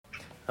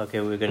Okay,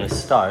 we're going to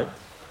start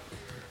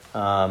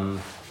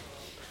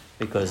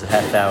because a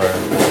half hour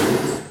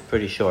is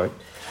pretty short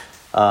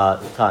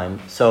time.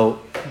 So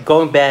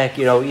going back,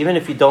 even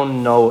if you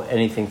don't know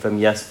anything from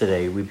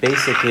yesterday, we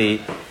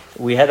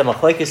had a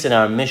machlokes in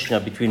our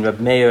Mishnah between Reb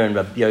Meir and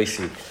Reb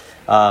Yossi.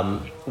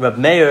 Reb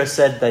Meir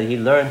said that he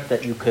learned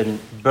that you can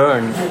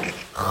burn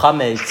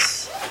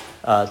chametz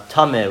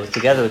tameh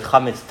together with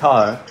chametz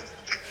tar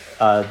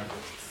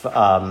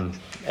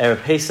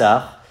Erev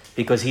Pesach,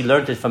 because he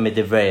learned it from a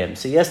Devreim.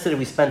 So yesterday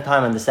we spent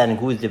time understanding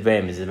who is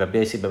Devreim. Is it Rabbi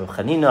Yossi ben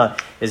Chanina?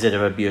 Is it a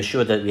Rabbi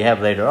Yeshua that we have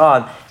later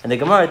on? And the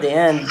Gemara at the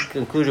end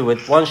concluded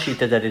with one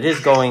shita that it is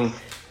going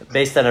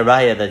based on a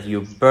raya that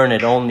you burn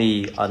it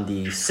only on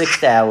the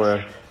 6th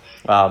hour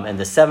and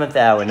the 7th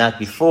hour, not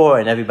before,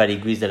 and everybody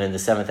agrees that in the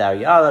 7th hour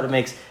you're allowed to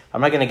mix.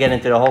 I'm not going to get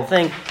into the whole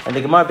thing. And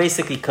the Gemara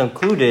basically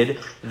concluded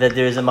that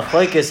there is a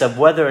machlokes of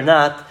whether or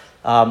not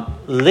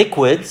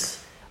liquids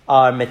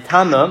are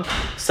metamim,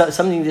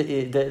 something that,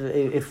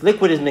 if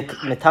liquid is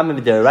metamim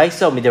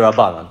mid'oraisa or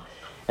mid'rabanan,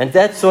 and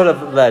that's sort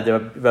of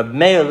Reb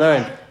Meir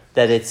learned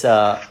that it's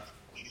my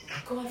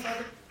phone's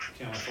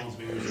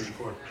being used to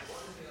record.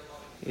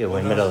 Yeah, we're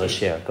in the middle of the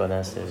share. Go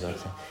downstairs.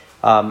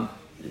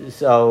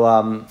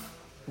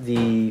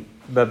 The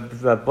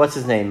what's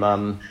his name?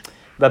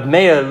 Reb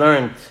Meir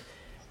learned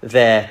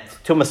that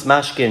tumas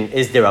mashkin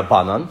is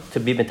derabanan.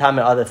 To be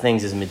metamim other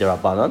things is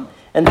mid'rabanan.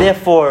 And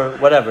therefore,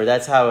 whatever,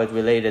 that's how it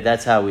related,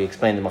 that's how we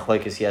explained the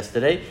machlokes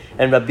yesterday.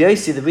 And Rabbi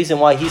Yossi, the reason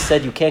why he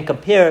said you can't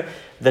compare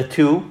the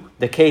two,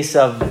 the case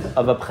of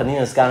Reb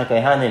Chanina's Gana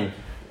Kohanim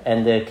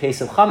and the case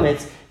of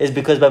Chametz, is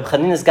because Reb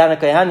Chanina's Gana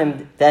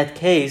Kohanim, that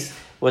case,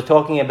 we're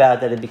talking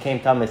about that it became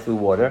tameh through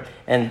water,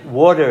 and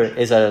water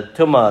is a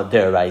tumah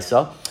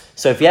deraisa.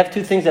 So if you have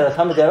two things that are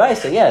tameh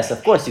deraisa, yes,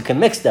 of course, you can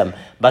mix them.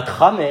 But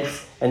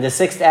Chametz, in the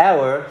 6th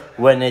hour,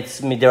 when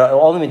it's only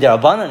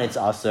mid'rabanan, it's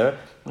aser.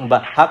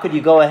 But how could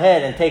you go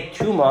ahead and take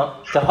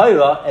truma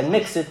tahira and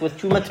mix it with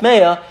truma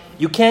tmeya?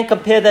 You can't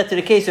compare that to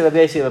the case of Rabbi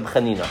Yossi Reb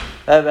Chanina.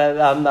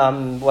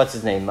 What's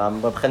his name?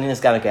 Reb Chanina's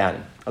Gana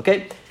Kohanim.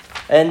 Okay,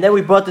 and then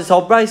we brought this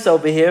whole brisa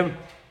over here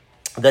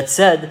that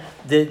said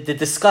that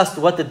discussed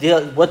what the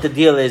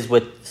deal is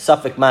with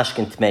Safek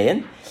Mashkin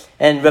Tmeyin,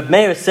 and Reb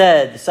Meir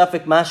said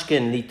Safek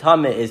Mashkin li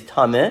tameh is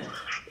tameh.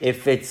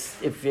 If it's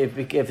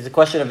a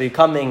question of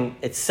becoming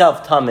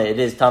itself tameh, it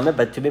is tameh,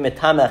 but to be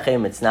metameh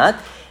achim, it's not.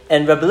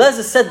 And Rabbi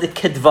Eliezer said the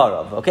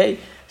kedvarav, okay?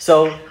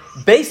 So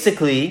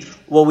basically,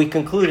 what we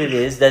concluded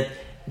is that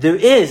there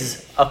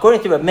is,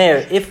 according to Rabbi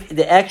Meir, if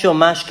the actual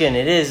mashkin,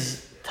 it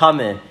is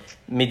tameh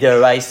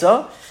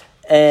mid'oraisa,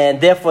 and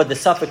therefore the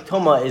safek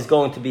tumah is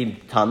going to be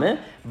tameh,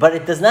 but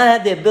it does not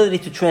have the ability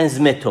to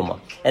transmit tumah.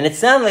 And it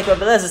sounded like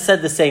Rabbi Eliezer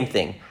said the same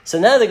thing. So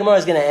now the Gemara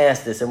is going to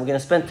ask this, and we're going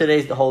to spend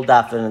today's the whole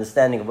daf in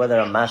understanding of whether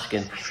a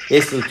mashkin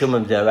is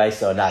tumah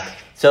mid'oraisa or not.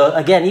 So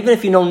again, even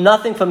if you know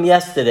nothing from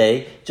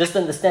yesterday, just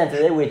understand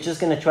today we're just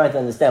going to try to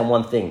understand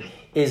one thing.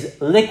 Is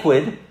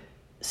liquid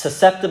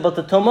susceptible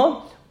to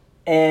tumah?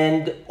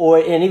 And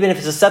even if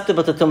it's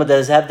susceptible to tumah,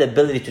 does it have the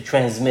ability to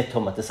transmit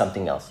tumah to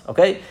something else?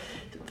 Okay?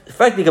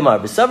 Frankly, Gemara,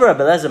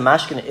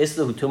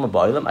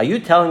 are you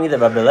telling me that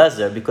Rabbi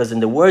Eliezer, because in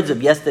the words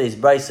of yesterday's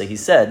brisa, he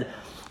said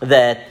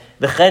that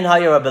V'chen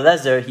haya Rabbi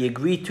Eliezer, he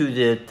agreed to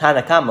the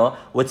Tanakama,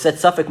 which said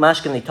Safek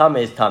Mashkin li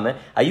tameh is tameh.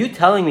 Are you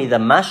telling me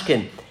that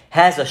Mashkin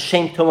has a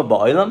shem tumah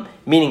ba'olam,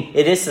 meaning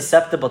it is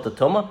susceptible to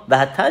tumah?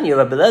 V'hatanya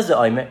Rabbi Eliezer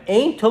oimer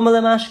ein tumah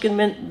lemashkin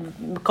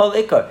min kol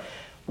ikar.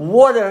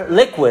 Water,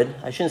 liquid.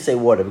 I shouldn't say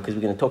water because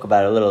we're going to talk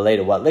about it a little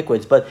later what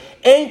liquids. But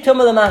ein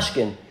tumah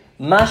lemashkin.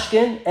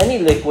 Mashkin, any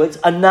liquids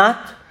are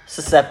not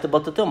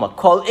susceptible to tumah.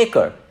 Kol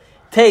ikar.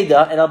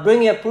 Teda, and I'll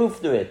bring you a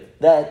proof to it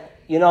that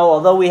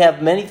although we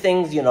have many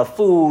things,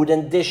 food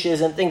and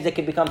dishes and things that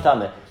can become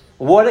tameh.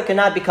 Water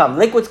cannot become,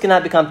 liquids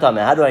cannot become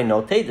tameh. How do I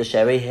know? Because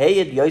there were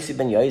edus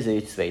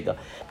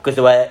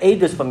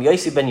from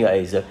Yossi ben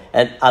Yoezer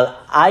and al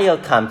ayel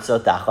kamtzo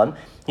dachan.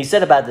 He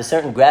said about the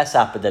certain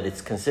grasshopper that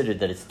it's considered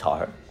that it's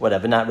tar,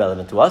 whatever, not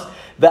relevant to us.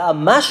 Ve'al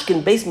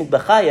mashkin beis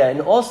mitbachaya,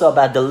 and also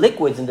about the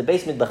liquids in the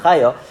beis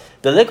mitbachaya.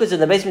 The liquids in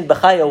the beis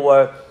mitbachaya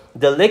were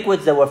the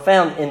liquids that were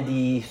found in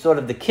the sort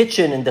of the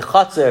kitchen in the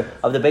chutzner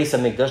of the Beis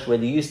Hamikdash, where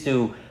they used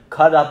to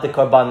cut up the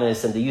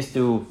karbanos and they used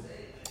to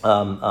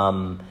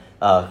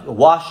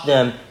wash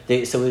them.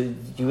 So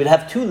you would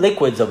have two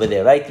liquids over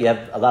there, right? You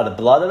have a lot of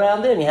blood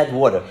around there and you had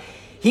water.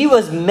 He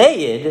was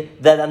made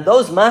that on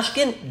those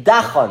mashkin,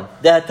 dachan,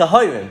 they're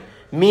tahirim.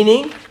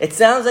 Meaning, it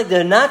sounds like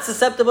they're not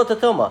susceptible to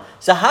tumah.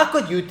 So how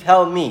could you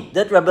tell me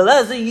that Rabbi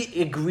Eliezer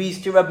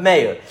agrees to Rabbi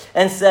Meir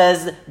and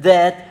says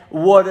that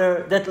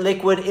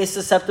liquid is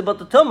susceptible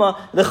to tumah?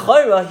 The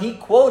Chayra, he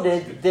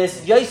quoted this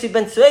Yossi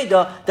ben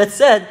Tzveida that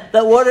said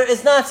that water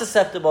is not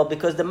susceptible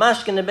because the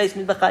mashkin and beis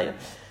mitbachaya.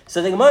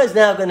 So the Gemara is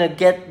now going to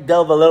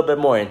delve a little bit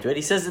more into it.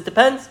 He says it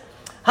depends.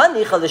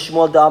 You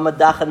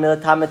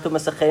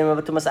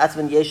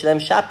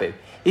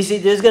see,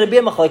 there's going to be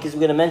a machlokes we're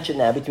going to mention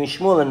now between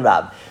Shmuel and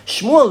Rav.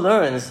 Shmuel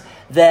learns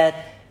that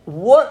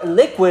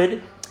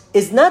liquid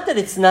is not that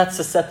it's not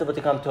susceptible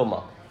to come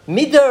tumah.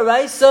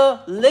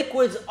 Midaraisa,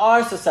 liquids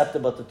are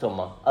susceptible to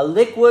tumah. A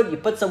liquid, you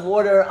put some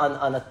water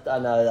on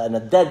a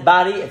dead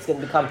body, it's going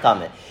to become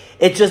tameh.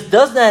 It just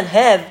does not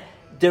have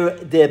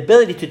the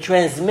ability to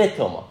transmit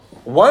tumah.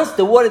 Once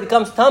the water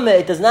becomes tameh,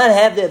 it does not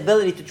have the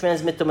ability to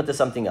transmit tumah to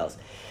something else.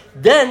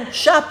 Then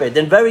shaper,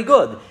 then very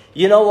good.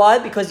 You know why?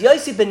 Because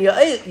Yossi ben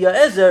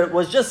Yoezer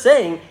was just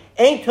saying,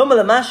 Ein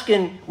tumah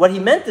lemashkin. What he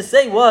meant to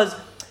say was,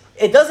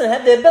 it doesn't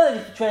have the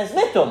ability to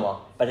transmit tumah,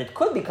 but it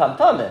could become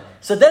tameh.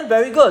 So then,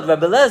 very good.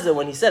 Rabbi Lezer,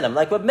 when he said, "I'm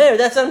like Rabbi Meir,"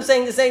 that's what I'm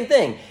saying. The same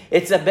thing.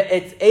 It's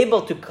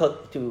able to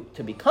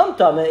become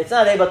tameh. It's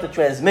not able to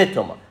transmit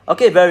tumah.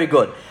 Okay, very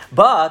good.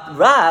 But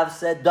Rav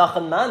said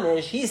dachan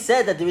manish. He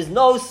said that there is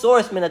no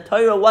source min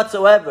Torah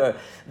whatsoever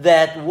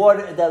that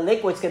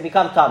liquids can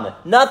become tameh.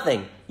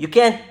 Nothing. You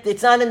can't.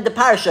 It's not in the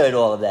parasha at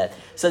all of that.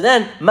 So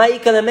then,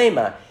 ma'ika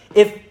lemeimar.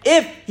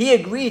 If he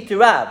agreed to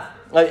Rav,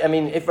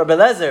 if Rabbi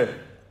Lezer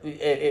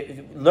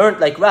learned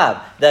like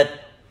Rav that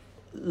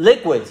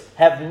liquids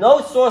have no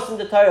source in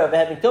the Torah of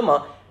having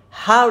tumah,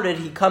 how did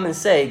he come and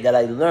say that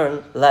I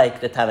learned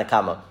like the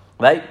Tanakama,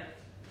 right?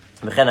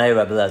 So Amar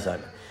Rav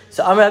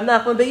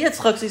Nachman ben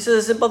Yitzchak, he says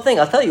a simple thing.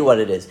 I'll tell you what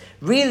it is.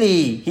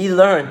 Really, he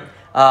learned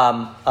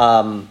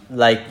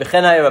like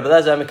V'chenai Rabbi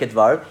Lezer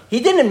Amiketvar. He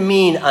didn't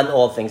mean on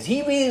all things.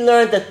 He really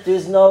learned that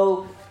there's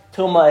no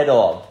tumah at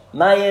all.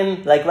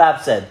 Mayim, like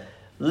Rab said,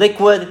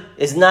 liquid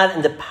is not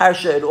in the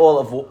parsha at all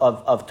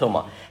of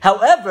tumah.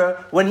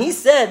 However, when he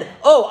said,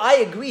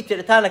 I agree to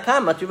the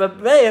Tanakama, to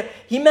Reb Meir,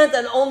 he meant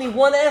on only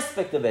one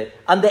aspect of it.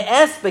 On the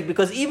aspect,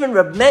 because even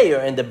Reb Meir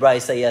in the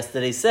Brisa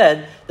yesterday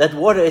said that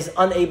water is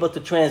unable to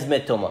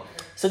transmit tumah.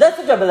 So that's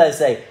what Rabbi Lezer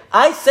say.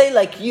 I say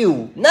like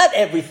you, not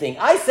everything.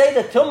 I say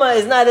that tumah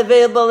is not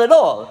available at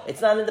all.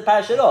 It's not in the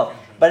parsha at all.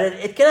 But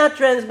it cannot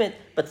transmit.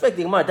 But for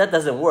the Gemara, that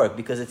doesn't work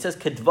because it says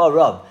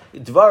kedvarav.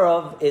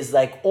 Dvarav is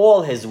like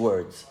all his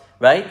words,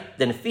 right?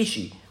 Then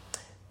fishi.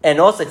 And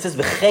also it says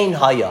v'chein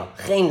haya.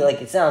 Chein,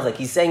 like it sounds like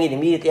he's saying it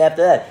immediately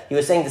after that. He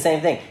was saying the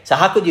same thing. So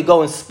how could you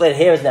go and split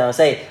hairs now and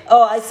say,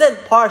 I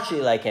said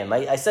partially like him.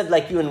 I said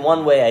like you in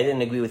one way, I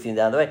didn't agree with you in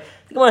the other way.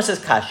 The Gemara says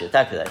kasha,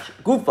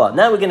 gufa.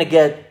 Now we're going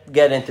to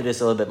get into this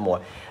a little bit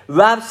more.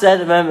 Rav said,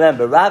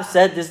 remember, Rav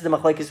said, this is the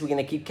machlokes we're going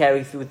to keep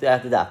carrying through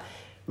after that.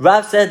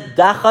 Rav said,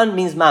 dachan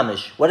means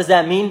mamish. What does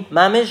that mean?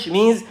 Mamish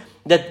means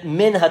that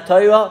min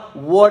haTorah,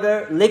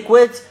 water,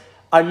 liquids,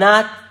 are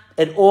not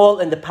at all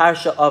in the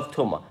parsha of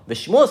Tumah.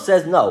 V'Shmuel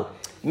says no.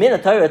 Min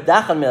haTorah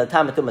dachan min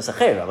haTameh Tumah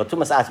Sachera, but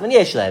Tumah Atzman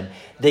yesh lehem.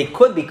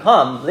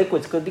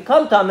 Liquids could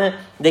become Tameh,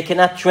 they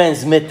cannot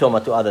transmit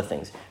Tumah to other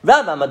things.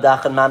 Rav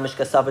amadachan mamish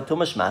kasav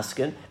Tumah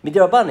Shmaskin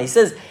midirabban. He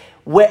says,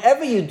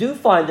 wherever you do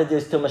find that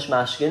there's Tumah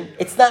Shmashkin,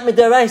 it's not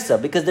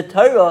midaraisa because the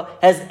Torah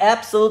has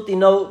absolutely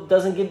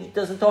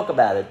doesn't talk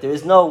about it. There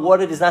is no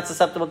water is not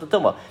susceptible to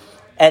Tumah,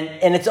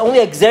 and it's only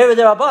a Gzeira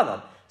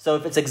derabanan. So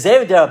if it's a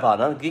Gzeira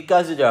derabanan,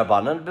 Gikazu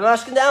derabanan,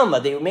 b'mashkin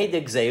de'alma, they made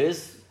the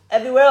Gzeiras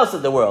everywhere else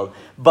in the world.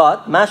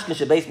 But mashkin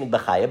shebeis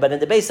mitbachaya, but in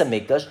the Beis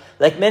Hamikdash,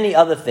 like many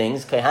other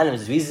things, Kohanim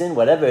Zvizin,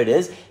 whatever it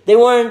is, they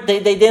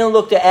didn't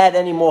look to add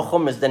any more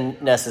chumras than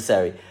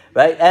necessary.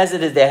 Right? As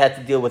it is, they had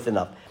to deal with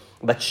enough.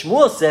 But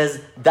Shmuel says,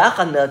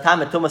 "Dachan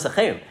me'atam tumas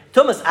acherim,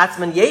 tumas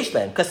atzman yesh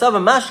lehem, kasav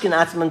mashkin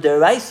atzman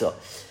deraiso."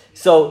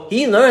 So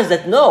he learns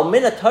that no,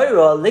 min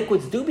haTorah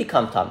liquids do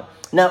become tameh.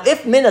 Now,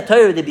 if min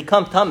haTorah they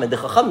become tameh, the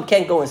Chacham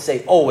can't go and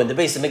say, in the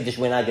Beis Hamikdash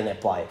we're not going to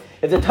apply it.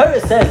 If the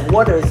Torah says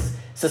water is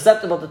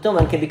susceptible to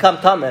tumah and can become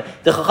tameh,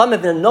 the Chacham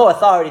have no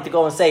authority to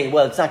go and say,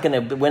 we're not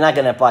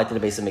going to apply it to the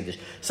Beis Hamikdash.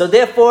 So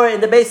therefore,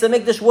 in the Beis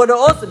Hamikdash, water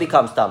also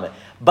becomes tameh.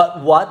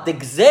 But what the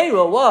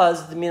Gzeira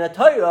was, the min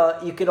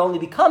haTorah, you could only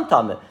become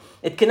tameh.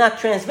 It cannot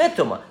transmit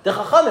tumah. The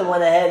Chachamim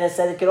went ahead and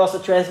said it could also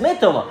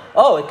transmit tumah.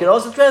 It could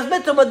also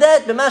transmit tumah.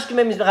 That b'mashkim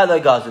means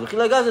b'chaloi gazu.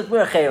 B'chaloi gazu is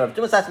more chayrav.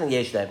 Tumas atzman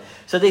yesh lehem.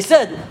 So they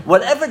said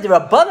whatever the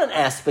rabbanan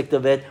aspect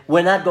of it,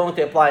 we're not going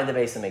to apply in the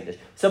Beis Hamikdash.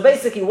 So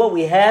basically, what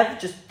we have,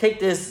 just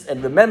take this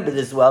and remember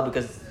this well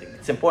because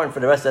it's important for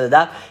the rest of the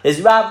daf.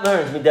 Is Rav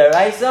learns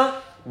midaraisa.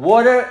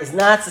 Water is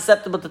not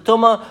susceptible to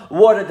tumah.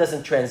 Water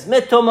doesn't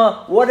transmit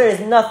tumah. Water is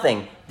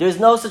nothing. There is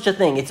no such a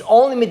thing. It's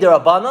only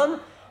midarabanan.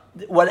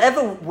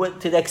 Whatever,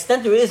 to the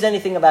extent there is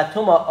anything about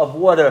tumah of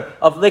water,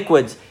 of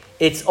liquids,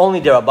 it's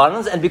only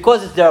derabanans, and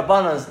because it's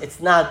derabanans,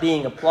 it's not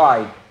being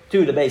applied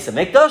to the Beis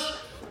Hamikdash.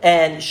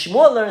 And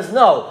Shmuel learns,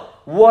 no,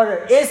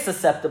 water is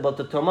susceptible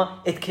to tumah,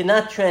 it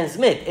cannot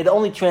transmit, it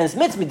only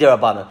transmits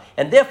midirabanan,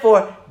 and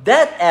therefore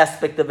that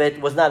aspect of it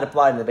was not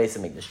applied in the Beis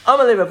Hamikdash.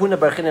 Amalei Rav Huna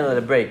bar Chanina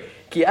lebrei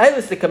ki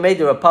aylis lekamei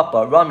Rav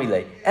Papa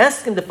Ramile.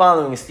 Ask him the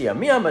following stira: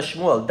 Mi ama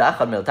Shmuel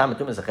dachal meltam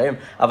tumas acherim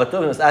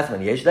avatovim as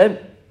atzman yesh lehem.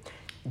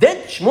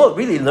 Did Shmuel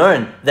really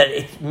learn that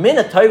it's min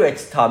haTorah,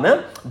 it's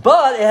tameh,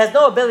 but it has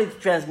no ability to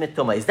transmit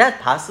tumah? Is that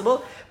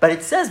possible? But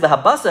it says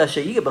v'habasa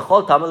sheyiga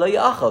b'chol tameh lo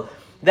yachal,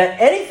 that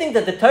anything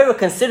that the Torah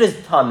considers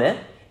tameh,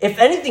 if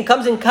anything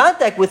comes in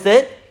contact with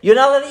it, you're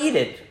not allowed to eat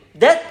it.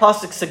 That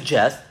pasuk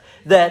suggests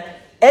that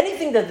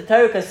anything that the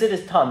Torah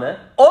considers tameh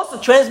also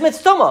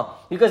transmits tumah,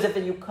 because if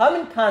you come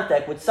in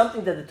contact with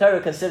something that the Torah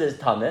considers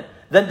tameh,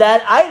 then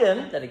that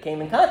item that it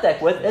came in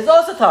contact with is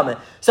also tameh.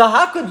 So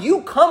how could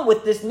you come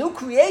with this new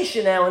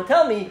creation now and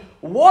tell me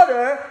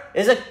water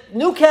is a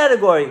new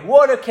category?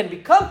 Water can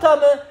become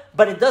tameh,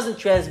 but it doesn't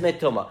transmit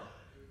tumah.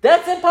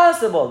 That's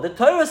impossible. The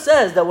Torah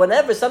says that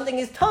whenever something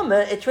is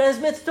tameh, it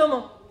transmits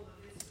tumah.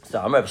 So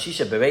Amar Rav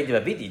Shisha Berei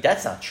Ravidi,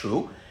 that's not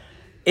true.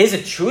 Is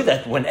it true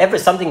that whenever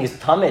something is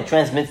tameh, it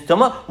transmits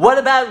tumah? What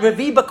about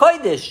Revi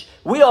B'Kodesh?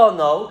 We all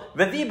know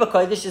Revi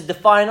B'Kodesh is the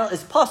final,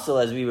 is pasul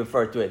as we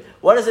refer to it.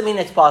 What does it mean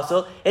it's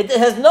pasul? It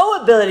has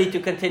no ability to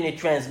continue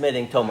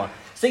transmitting tumah.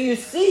 So you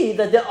see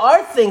that there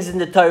are things in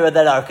the Torah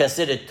that are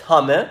considered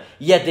tameh,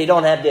 yet they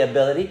don't have the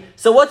ability.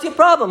 So what's your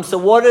problem? So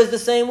water is the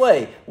same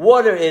way.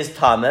 Water is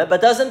tameh, but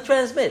doesn't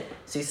transmit.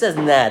 So he says,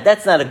 nah,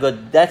 that's not a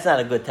good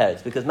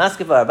teretz, because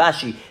Maskeva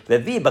Ravashi,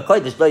 Revi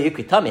B'Kodesh lo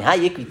yikri tameh, ha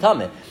yikri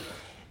tameh.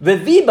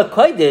 Revi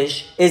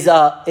B'Kodesh is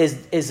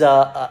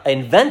a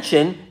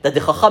invention that the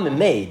Chachamim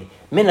made.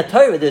 Min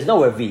Torah, there's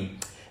no Revi.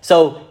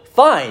 So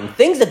fine,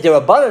 things that the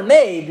Rabbanan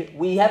made,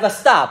 we have a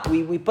stop.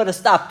 We put a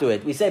stop to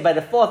it. We say by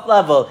the fourth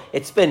level,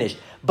 it's finished.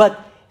 But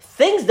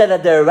things that are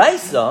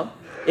deraisa,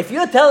 if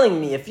you're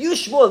telling me, if you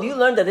Shmuel, you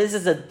learned that this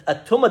is a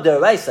tumah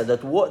deraisa,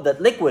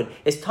 that liquid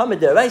is tumah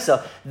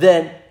deraisa,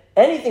 then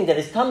anything that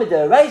is tumah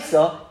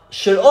deraisa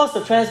should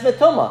also transmit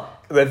tumah.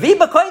 Revi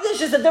B'Kodesh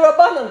is a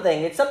Derabanan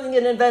thing. It's something,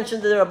 an invention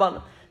of the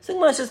Derabanan. So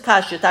Gemara says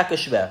Kasha, Taka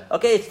Shver.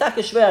 Okay, it's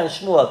Taka Shver and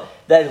Shmuel.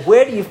 That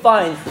where do you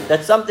find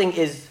that something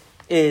is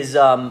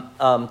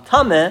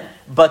tameh,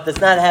 but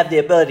does not have the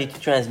ability to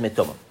transmit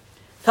tumah?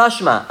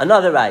 Tashma,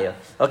 another raya.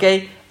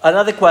 Okay,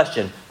 another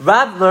question.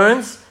 Rav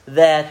learns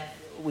that,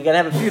 we're going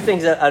to have a few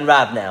things on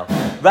Rav now.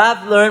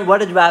 Rav learned, what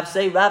did Rav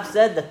say? Rav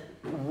said that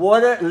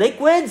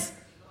liquids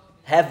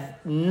have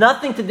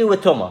nothing to do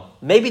with tumah.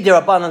 Maybe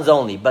they're abanans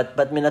only,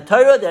 but min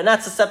Torah they're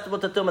not susceptible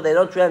to tumah. They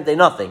don't transmit, they're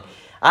nothing.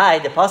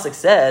 The pasuk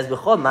says,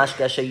 "B'chol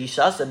mashka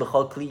sheyishasa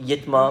b'chol kli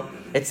yitma."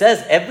 It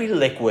says every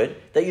liquid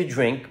that you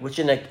drink, which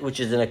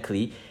is in a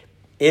kli,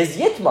 is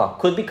yitma,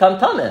 could become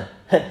tameh.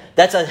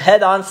 That's a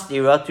head-on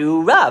stira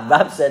to Rav.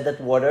 Rav said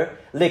that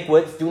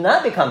liquids do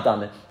not become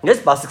tameh. This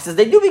pasuk says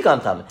they do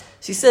become tameh.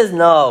 She says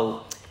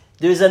no.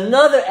 There's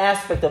another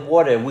aspect of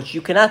water which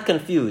you cannot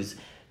confuse.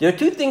 There are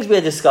two things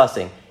we're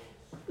discussing.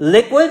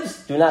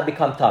 Liquids do not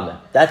become tameh.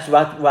 That's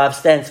what Rav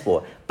stands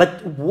for.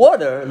 But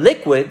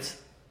liquids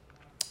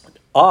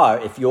are,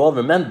 if you all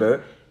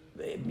remember,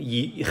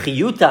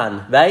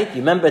 chiyutan, right?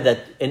 You remember that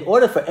in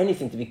order for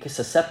anything to be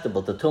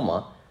susceptible to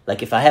tumah,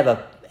 like if I have an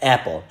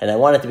apple and I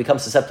want it to become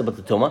susceptible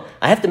to tumah,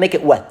 I have to make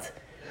it wet.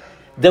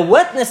 The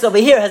wetness over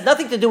here has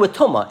nothing to do with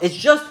tumah. It's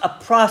just a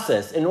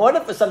process. In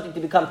order for something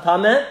to become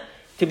tameh,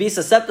 to be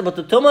susceptible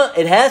to tumah,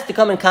 it has to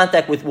come in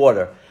contact with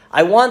water.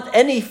 I want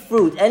any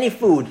food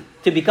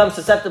to become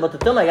susceptible to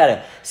tumah, I got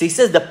it. So he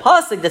says the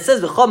pasuk that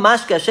says b'chol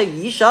mashka asher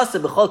yishasa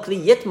b'chol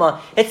kli yitma,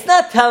 it's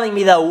not telling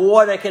me that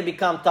water can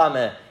become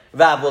tameh.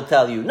 Rav will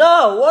tell you,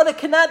 no, water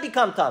cannot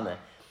become tameh.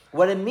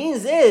 What it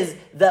means is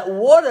that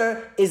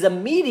water is a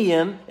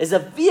medium, is a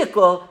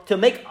vehicle to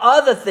make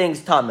other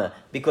things tameh.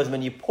 Because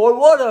when you pour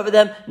water over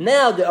them,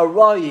 now the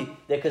aroi,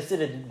 they're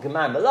considered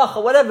gemar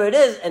melacha, whatever it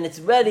is, and it's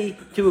ready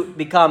to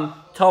become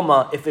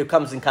toma if it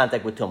comes in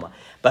contact with toma.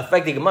 But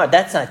frankly, Gemara,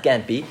 that's not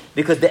can't be,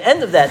 because the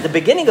end of that, the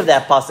beginning of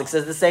that pasuk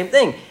says the same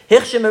thing.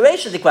 It says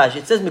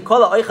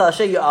Mikola oichal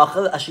asher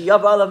yachal asher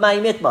yavar alav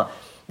mayim itma.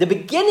 The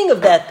beginning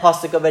of that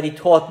pasuk already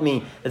taught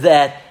me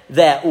that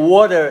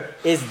water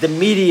is the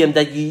medium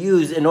that you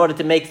use in order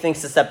to make things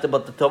susceptible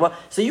to tumah.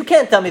 So you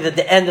can't tell me that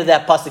the end of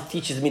that pasuk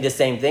teaches me the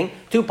same thing.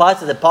 Two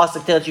parts of the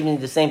pasuk tells you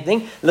the same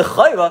thing.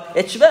 L'chayra,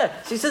 it's shver.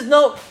 So he says,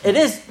 no, it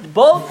is,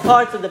 both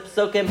parts of the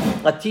pasukim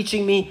are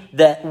teaching me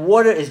that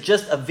water is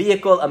just a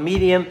vehicle, a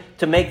medium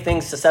to make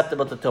things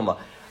susceptible to tumah.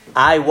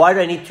 Why do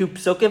I need two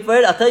pasukim for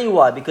it? I'll tell you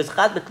why. Because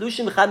chad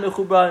betlushim, chad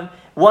mechubarim.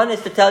 One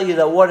is to tell you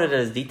that water that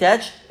is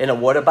detached in a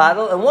water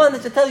bottle, and one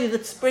is to tell you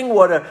that spring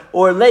water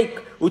or lake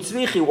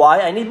utzvichi.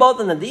 Why? I need both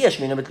of them. He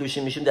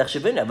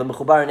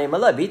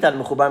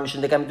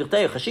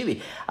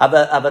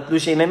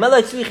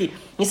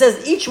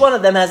says each one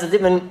of them has a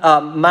different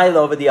mile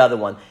over the other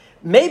one.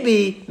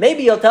 Maybe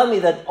you'll tell me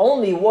that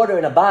only water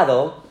in a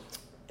bottle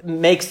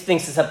makes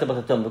things susceptible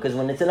to tumah, because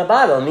when it's in a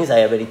bottle, it means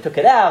I already took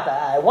it out.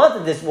 I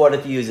wanted this water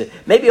to use it.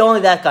 Maybe only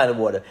that kind of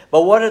water.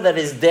 But water that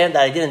is there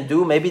that I didn't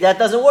do, maybe that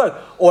doesn't work.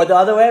 Or the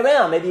other way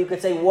around. Maybe you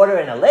could say water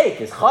in a lake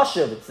is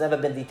chashuv. It's never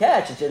been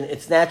detached. It's in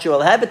its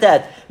natural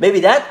habitat. Maybe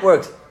that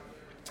works.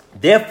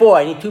 Therefore,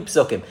 I need two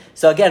psukim.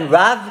 So again,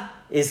 Rav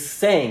is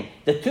saying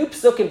the two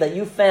psukim that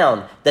you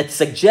found that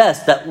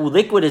suggest that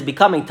liquid is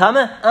becoming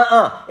tameh,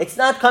 it's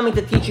not coming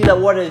to teach you that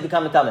water is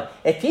becoming tameh.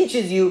 It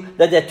teaches you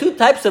that there are two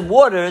types of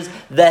waters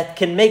that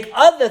can make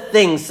other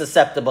things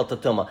susceptible to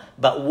tumah.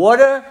 But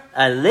water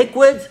and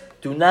liquids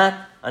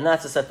are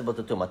not susceptible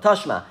to tumah.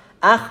 Tashma,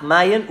 ach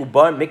mayin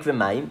ubar mikveh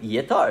mayim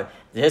yetar.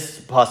 This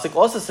pasuk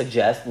also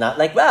suggests, not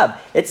like Rab,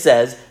 it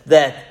says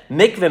that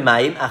mikveh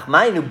mayim, ach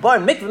mayin ubar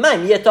mikveh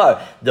mayim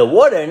yetar. The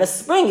water in a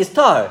spring is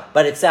tar,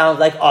 but it sounds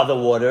like other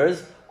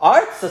waters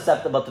are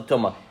susceptible to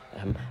tumah.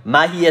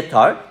 Mahi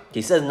yetar,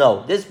 He says,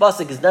 no, this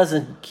pasuk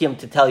doesn't come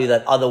to tell you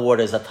that other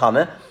waters are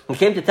tameh. It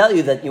came to tell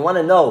you that you want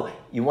to know,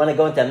 you want to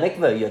go into a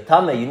mikveh, you're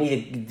tameh, you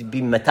need to be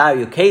matar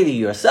your keli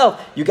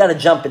yourself, you got to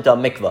jump into a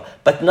mikveh.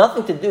 But not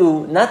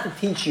to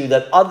teach you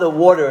that other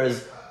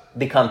waters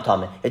become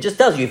tameh. It just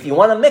tells you, if you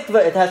want a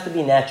mikveh, it has to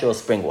be natural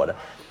spring water.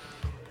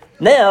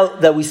 Now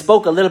that we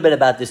spoke a little bit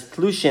about this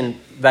tlushin,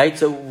 right?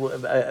 So,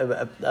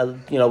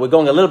 we're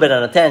going a little bit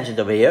on a tangent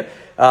over here.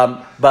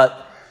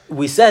 But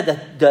we said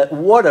that the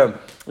water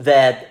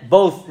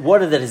both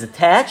water that is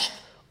attached,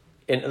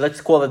 let's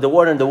call it the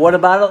water in the water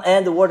bottle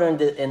and the water in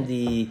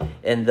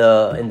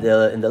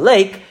the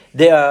lake,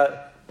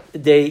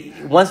 they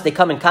once they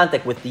come in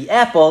contact with the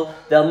apple,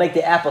 they'll make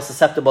the apple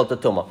susceptible to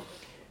tumah.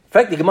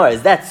 Frankly, Gemara,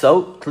 is that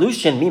so?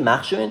 Tlushin mi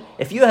machshurin?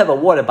 If you have a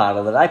water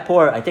bottle that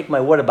I take my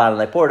water bottle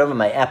and I pour it over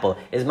my apple,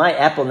 is my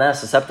apple now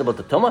susceptible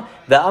to tumah?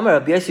 Ve'amar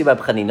Rabbi Yossi bar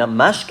Chanina,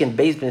 mashkin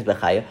beis b'nis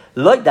b'chaya,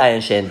 lo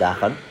dayan she'en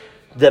dachan.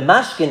 The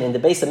mashkin in the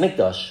base of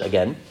Mikdash,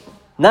 again,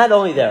 not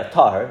only they're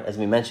tahar, as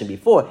we mentioned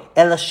before,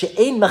 ela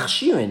she'en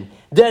machshirin.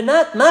 They're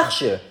not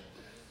machshir.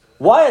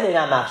 Why are they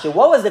not machshir?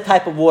 What was the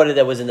type of water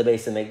that was in the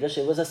base of Mikdash?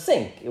 It was a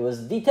sink. It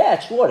was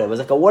detached water. It was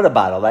like a water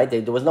bottle, right?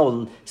 There was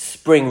no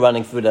spring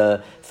running through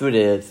the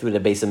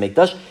base of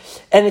Mikdash.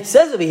 And it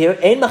says over here,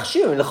 ein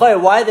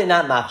machshir. Why are they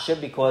not machshir?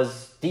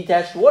 Because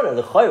detached water,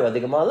 the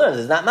Gemara learns,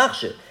 is not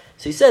machshir.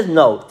 So he says,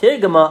 no,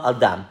 tirgama al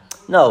dam.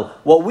 No,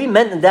 what we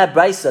meant in that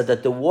brisa,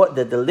 that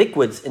the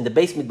liquids in the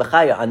base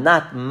mitbachaya are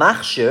not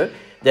machshir,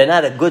 they're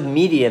not a good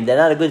medium, they're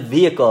not a good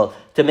vehicle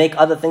to make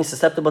other things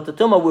susceptible to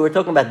tumah. We were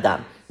talking about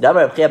dam. How do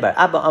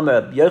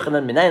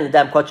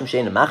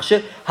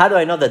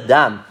I know that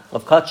dam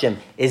of kachim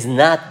is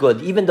not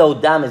good? Even though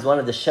dam is one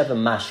of the sheva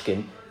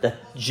mashkin that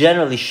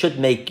generally should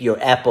make your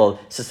apple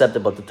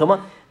susceptible to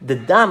tumah, the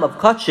dam of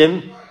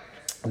kachim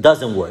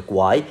doesn't work.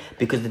 Why?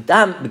 Because the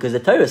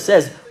Torah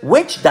says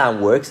which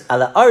dam works.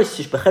 Ala aris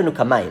tishbachenu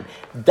kamayim.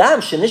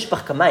 Dam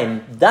shenishbach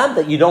kamayim. Dam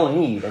that you don't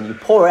need and you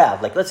pour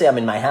out. Like let's say I'm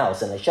in my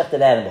house and I shechted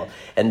an animal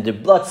and the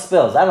blood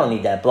spills. I don't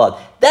need that blood.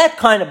 That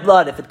kind of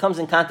blood, if it comes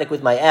in contact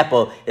with my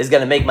apple, is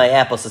going to make my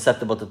apple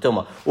susceptible to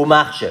tumah.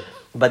 Umachsher.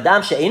 But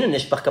dam she'enu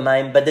nishbach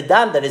kamayim. But the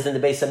dam that is in the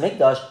base of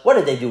Mikdash, what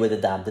did they do with the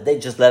dam? Did they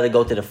just let it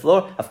go to the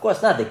floor? Of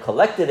course not. They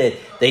collected it.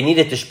 They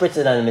needed to spritz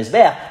it on the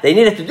mizbeach. They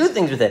needed to do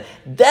things with it.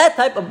 That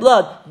type of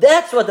blood,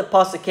 that's what the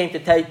pasuk came to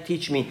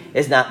teach me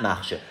is not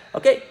machshir.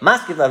 Okay,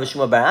 Maskiv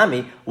Ravishma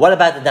Barami. What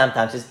about the dam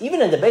tamsis? Even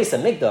in the base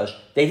of Mikdash,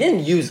 they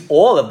didn't use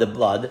all of the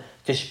blood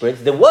to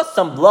spritz. There was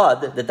some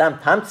blood, the dam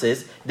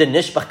tamsis, the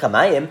nishbach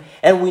kamayim,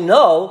 and we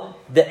know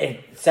that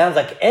it sounds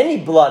like any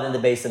blood in the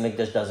base of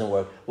Mikdash doesn't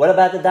work. What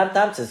about the dam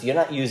tamsis? You're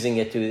not using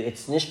it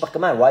it's nishbach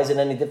kamayim. Why is it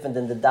any different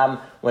than the dam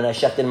when I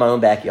shecht in my own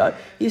backyard?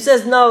 He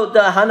says no. The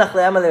hanach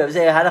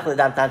le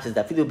dam tamsis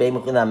that fidu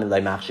beimuchinam in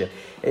machshir.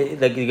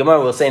 The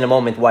Gemara will say in a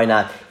moment why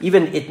not.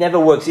 Even it never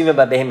works even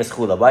by behemoth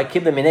chula. Why?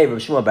 Kibbe minei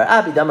Shmuel bar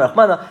Abi dam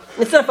rachmana.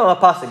 It's not from a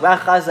pasuk.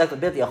 V'achazak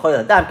lebilti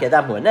achoy dam ki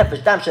adam hu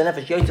nefesh dam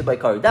she'nefesh yoytze by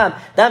kari dam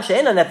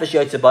she'ena nefesh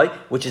yoytze by,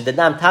 which is the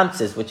dam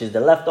tamsis, which is the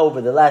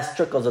leftover, the last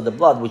trickles of the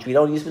blood, which we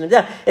don't use for the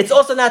dam. It's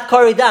also not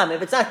kari dam.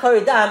 If it's not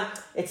kari dam,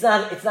 it's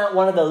not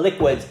one of the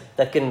liquids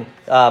that can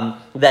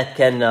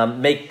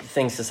make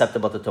things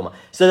susceptible to tumah.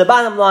 So the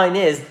bottom line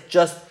is,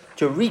 just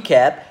to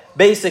recap,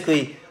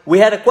 basically we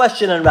had a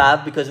question on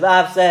Rav because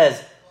Rav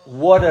says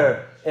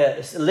water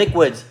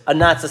liquids are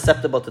not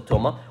susceptible to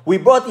tumah. We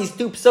brought these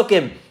two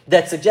psukim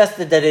that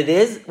suggested that it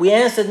is. We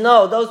answered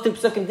no. Those two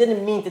psukim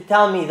didn't mean to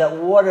tell me that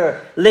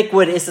water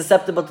liquid is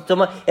susceptible to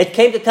tumah. It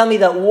came to tell me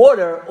that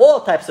water, all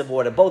types of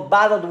water, both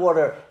bottled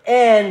water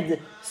and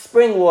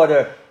spring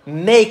water,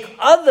 make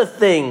other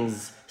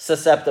things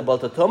susceptible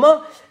to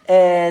tumah,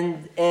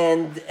 and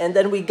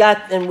then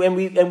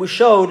we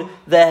showed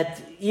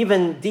that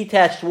even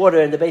detached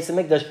water in the base of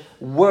Mikdash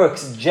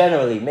works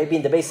generally. Maybe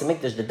in the base of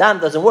Mikdash the dam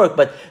doesn't work,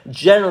 but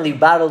generally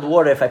bottled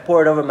water, if I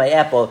pour it over my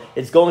apple,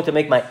 it's going to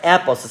make my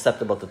apple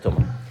susceptible to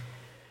tumah.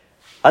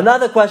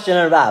 Another question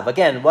on Rav.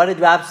 Again, what did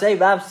Rav say?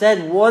 Rav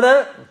said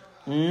water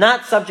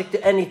not subject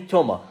to any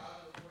tumah.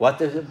 What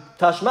is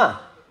Tashma?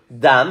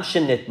 Dam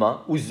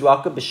shenitma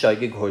uzraka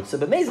b'shoygig hurtza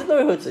b'mezid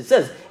lo hurtza. It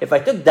says if I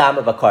took dam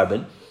of a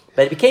carbon,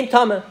 but it became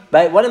tameh,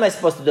 right? What am I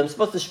supposed to do? I'm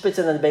supposed to spritz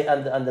it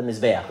on the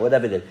mizbeach,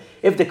 whatever it is.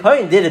 If the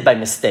kohen did it by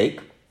mistake,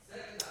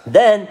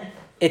 then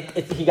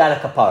he got a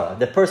kapara.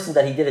 The person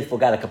that he did it for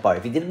got a kapara.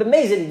 If he did it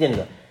b'mezid, he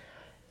didn't.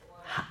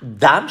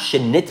 Dam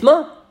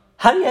shenitma?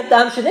 How do you have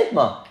dam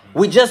shenitma?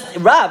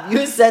 Rav,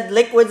 you said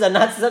liquids are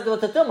not susceptible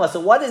to tumah.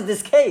 So what is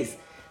this case?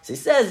 So he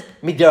says,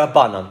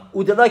 midirabanan.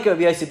 Udalaika Rav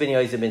Yossi ben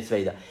Yosi ben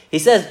Tzveida. He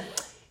says,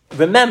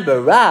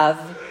 remember,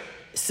 Rav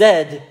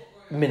said,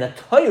 min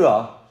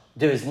Torah,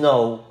 there is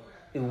no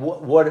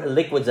water,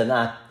 liquids are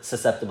not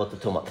susceptible to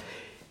tumah.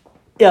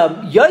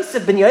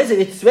 Yosef ben Yosi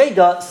ben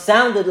Tzveida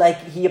sounded like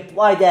he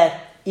applied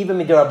that even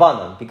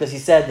midirabanan, because he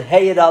said,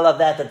 hey, it all of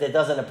that it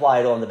doesn't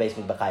apply at all in the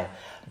basement b'chayim.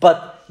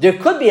 But there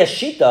could be a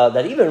shita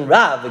that even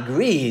Rav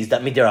agrees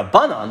that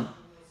midirabanan,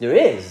 there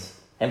is.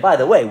 And by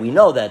the way, we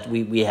know that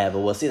we have,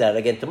 we'll see that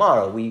again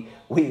tomorrow, we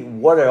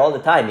water all the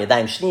time,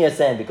 Yadayim Shniya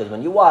sand, because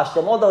when you wash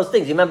them, all those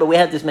things, you remember we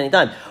had this many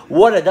times,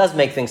 water does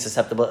make things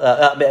susceptible,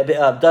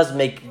 does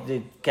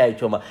carry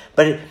Tumah.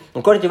 But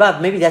according to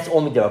Rav, maybe that's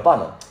only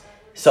Midirabanan.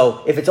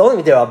 So if it's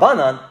only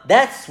Midirabanan,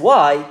 that's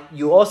why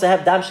you also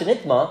have Dam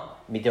Shenitma,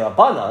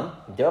 Midirabanan,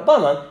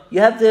 you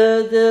have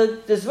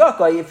the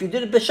Zraka, if you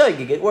did it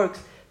B'shoigig, it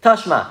works.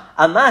 Tashma,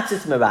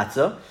 Amatzitz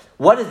Meratza.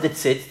 What is the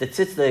tzitz? The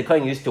tzitz that the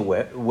Kohen used to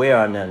wear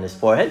on his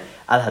forehead.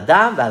 Al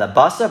hadam, v'al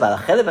basar, v'al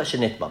chelev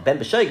ha'shenitma. Ben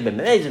b'shoig, ben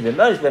b'meiz, ben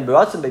b'morish, ben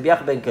b'rotzim, ben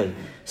b'yach, ben kol.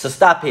 So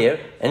stop here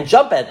and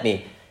jump at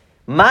me.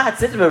 Ma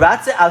hatzitz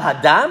meratze al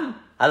hadam?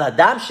 Al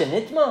hadam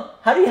shenitma?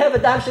 How do you have a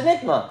dam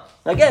shenitma?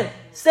 Again,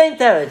 same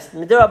teretz,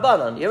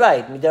 midirabanan. You're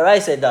right,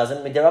 midiraisa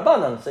doesn't,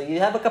 midirabanan. So you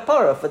have a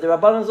kapara for the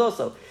rabbanans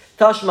also.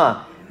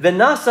 Tashma,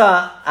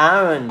 v'nasa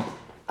Aaron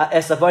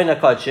esavoyna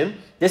kodshim.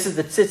 This is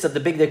the tzitz of the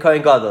big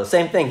Kohen Gadol.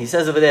 Same thing. He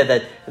says over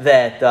there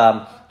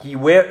that he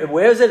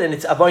wears it and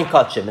it's avoin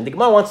kachim. And the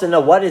Gemara wants to know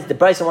what is the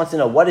Brisa wants to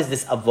know what is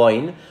this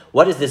avoin?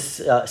 What is this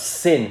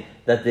sin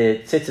that the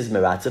tzitz is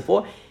meratza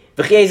for?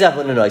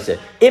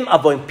 Im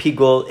avoin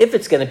pigol. If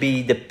it's going to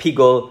be the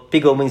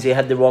pigol means you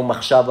had the wrong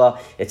machshava.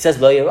 It says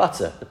lo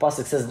yeratza. The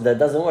pasuk says that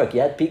doesn't work.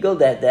 You had pigol,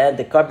 that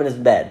the carbon is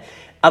bad.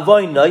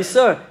 Avoin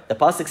noiser. The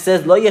pasuk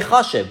says lo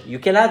yechashev. You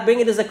cannot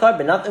bring it as a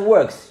carbon. Nothing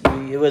works.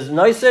 It was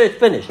noiser. It's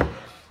finished.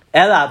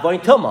 Ela avoin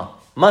tuma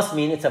must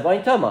mean it's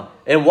avoin tuma.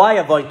 And why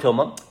avoin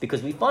tuma?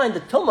 Because we find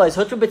that tuma is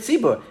hutra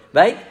b'tzibur,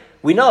 right?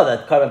 We know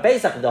that Karban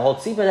Pesach, the whole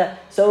tzibur.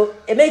 So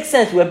it makes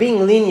sense. We're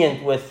being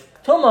lenient with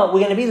tuma. We're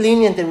going to be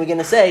lenient, and we're going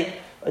to say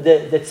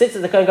the tzitz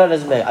of the Kohen Gadol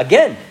is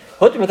again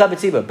hutra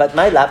b'tzibur. But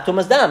my lab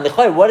tumas dam.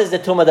 What is the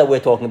tuma that we're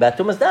talking about?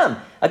 Tumas dam.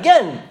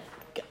 Again,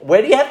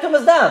 where do you have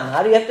tumas dam?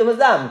 How do you have tumas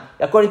dam?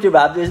 According to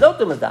Rab, there is no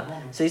tumas dam.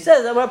 So he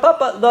says,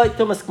 Papa, lo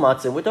tumas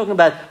kmatze. We're talking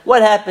about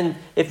what happened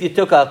if you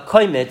took a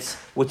koimitz,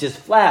 which is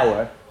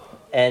flour,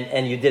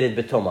 and you did it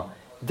betuma.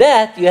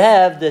 That you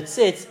have the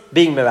tzitz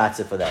being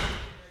meratze for that.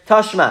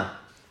 Tashma.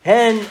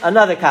 Hen,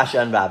 another kasha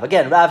on Rav.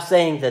 Again, Rav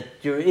saying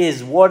that there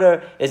is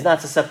water is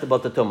not susceptible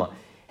to tuma.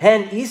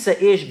 Hen isa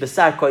ish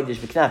besar kodesh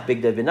b'knaf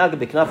bigda v'naga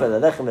b'knaf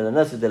v'alechem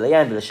v'lanasu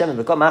v'layan v'lashem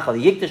v'kom achal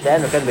yiktish v'hen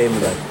v'ken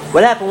v'yimulay.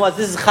 What happened was,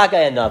 this is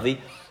Chagai and Navi.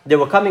 They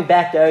were coming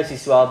back to Eretz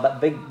Yisrael,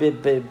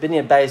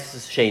 Binyan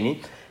Bayis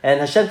Sheni,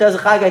 and Hashem tells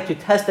Chagai to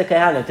test the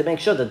Kohanim to make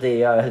sure that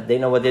they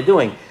know what they're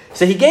doing.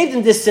 So he gave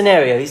them this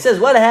scenario. He says,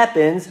 what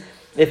happens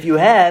if you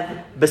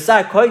have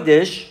Basar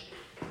Kodesh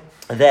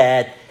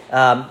that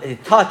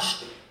it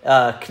touched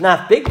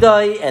Knaf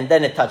Bigdai, and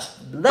then it touched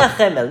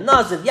Lechem, El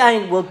Nazir,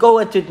 Yain? We'll go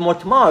into it more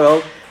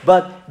tomorrow,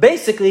 but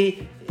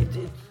basically,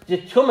 the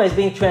Tumah is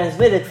being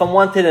transmitted from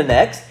one to the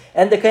next.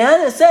 And the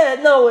Kohanim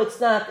said, no, it's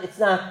not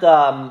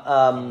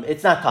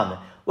Tameh.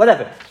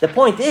 Whatever. The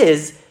point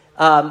is,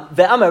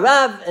 Ve'amar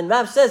Rav, and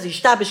Rav says,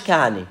 Yishtabish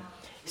Kahani.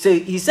 So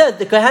he said,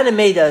 the Kohanim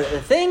made a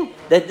thing,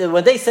 that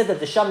when they said that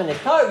the Shaman is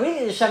Tar,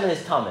 really the Shaman is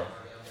Tameh.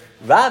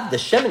 Rav, the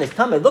Shaman is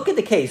Tameh. Look at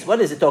the case.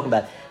 What is it talking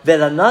about?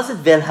 Ve'lanazit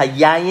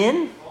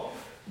ve'lhayayin.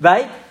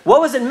 Right?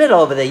 What was in the middle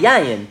over there?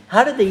 Yayin.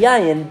 How did the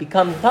Yayin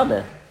become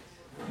Tameh?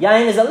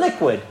 Yayin is a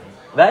liquid.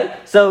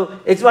 Right?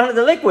 So it's one of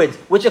the liquids,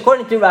 which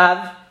according to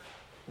Rav,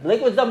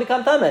 liquids don't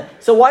become tameh.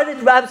 So why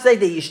did Rab say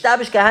the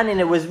Yishtabish Kahanin,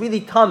 it was really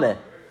tameh?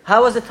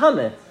 How was it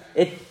tameh?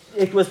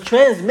 It was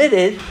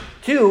transmitted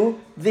to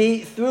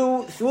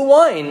through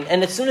wine,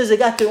 and as soon as it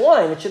got to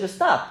wine, it should have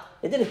stopped.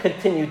 It didn't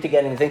continue to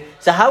get anything.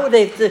 So how would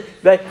they?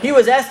 Right? He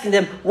was asking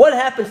them, what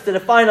happens to the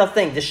final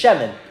thing, the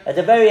shemen, at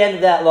the very end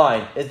of that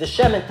line? Is the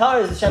shemen tar?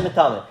 Or is the shemen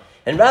tameh?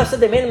 And Rab said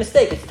they made a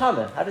mistake. It's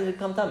tameh. How does it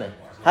become tameh?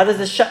 How does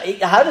the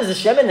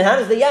shemen and how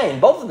does the yain?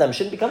 Both of them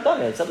shouldn't become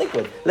tameh. It's a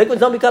liquid.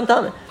 Liquids don't become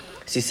tameh.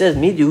 So he says,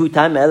 "Midu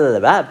time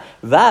el Rav."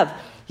 Rav,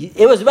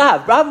 it was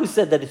Rav. Rav who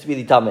said that it's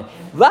really tameh.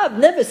 Rav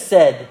never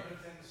said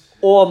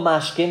all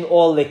mashkin,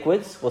 all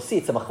liquids. We'll see,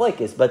 it's a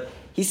machlekes, but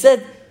he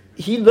said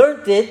he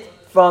learned it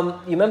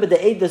from. You remember the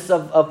edus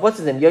of what's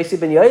his name, Yosef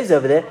ben Yoez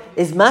over there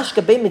is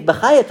mashke beimid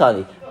b'chaya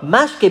tani.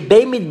 Mashke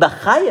beimid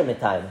b'chaya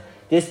mitayim.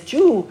 There's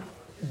two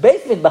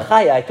beis mit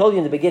b'chaya. I told you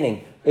in the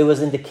beginning. It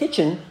was in the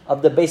kitchen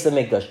of the Beis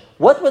HaMikdash.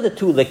 What were the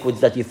two liquids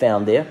that you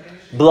found there?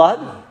 Blood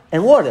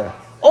and water.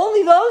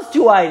 Only those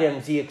two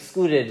items he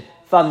excluded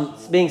from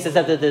being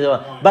susceptible to the.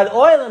 But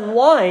oil and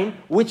wine,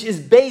 which is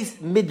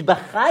based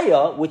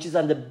midbachaya, which is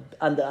on the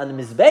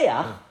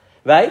mizbeach,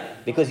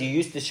 right? Because you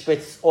used to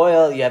spritz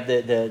oil, you have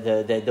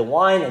the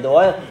wine and the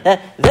oil.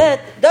 That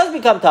does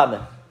become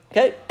tameh.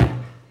 Okay,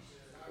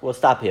 we'll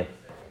stop here.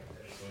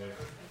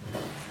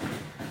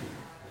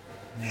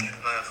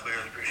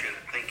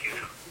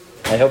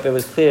 I hope it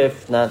was clear.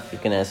 If not, you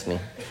can ask me.